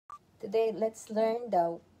Today, let's learn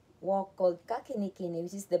the walk called kakinikini,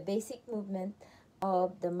 which is the basic movement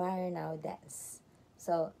of the Maranao dance.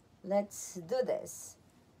 So, let's do this.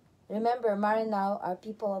 Remember, Maranao are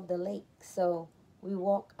people of the lake, so we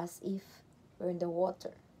walk as if we're in the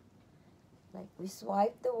water. Like, we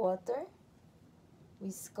swipe the water, we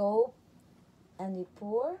scoop, and we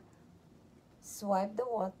pour. Swipe the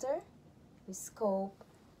water, we scoop,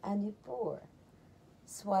 and we pour.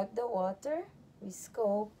 Swipe the water, we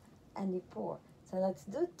scoop, and we pour. So let's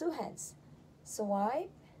do two hands. Swipe,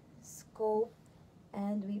 scoop,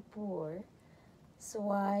 and we pour.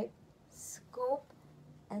 Swipe, scoop,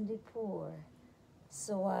 and we pour.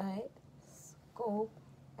 Swipe, scoop,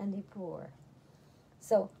 and we pour.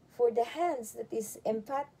 So for the hands, that is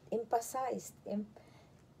emphasized.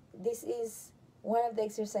 This is one of the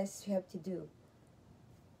exercises you have to do.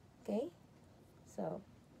 Okay? So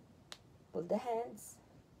pull the hands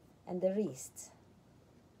and the wrists.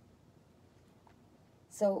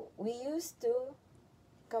 So we used to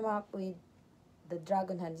come up with the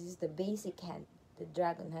dragon hand. This is the basic hand, the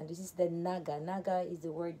dragon hand. This is the naga. Naga is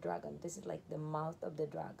the word dragon. This is like the mouth of the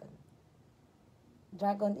dragon.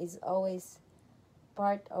 Dragon is always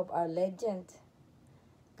part of our legend,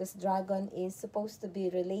 because dragon is supposed to be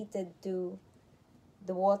related to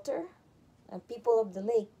the water, and people of the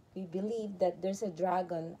lake, we believe that there's a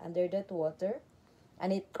dragon under that water,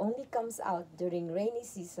 and it only comes out during rainy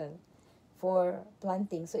season for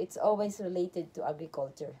planting. So it's always related to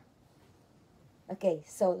agriculture. Okay,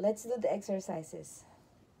 so let's do the exercises.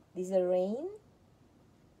 This is the rain.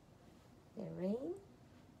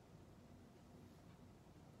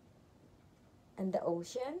 And the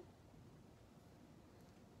ocean.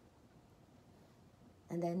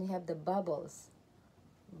 And then we have the bubbles.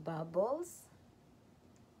 Bubbles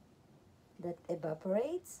that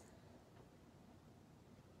evaporates.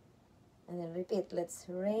 And then repeat. Let's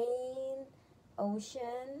rain,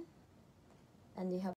 ocean, and you have